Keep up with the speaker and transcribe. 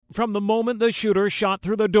From the moment the shooter shot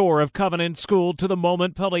through the door of Covenant School to the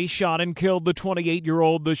moment police shot and killed the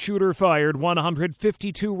 28-year-old, the shooter fired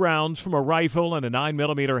 152 rounds from a rifle and a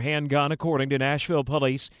 9mm handgun, according to Nashville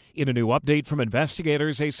police. In a new update from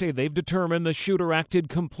investigators, they say they've determined the shooter acted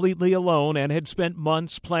completely alone and had spent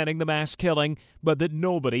months planning the mass killing, but that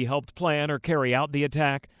nobody helped plan or carry out the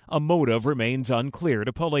attack. A motive remains unclear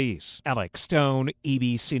to police. Alex Stone,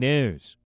 ABC News.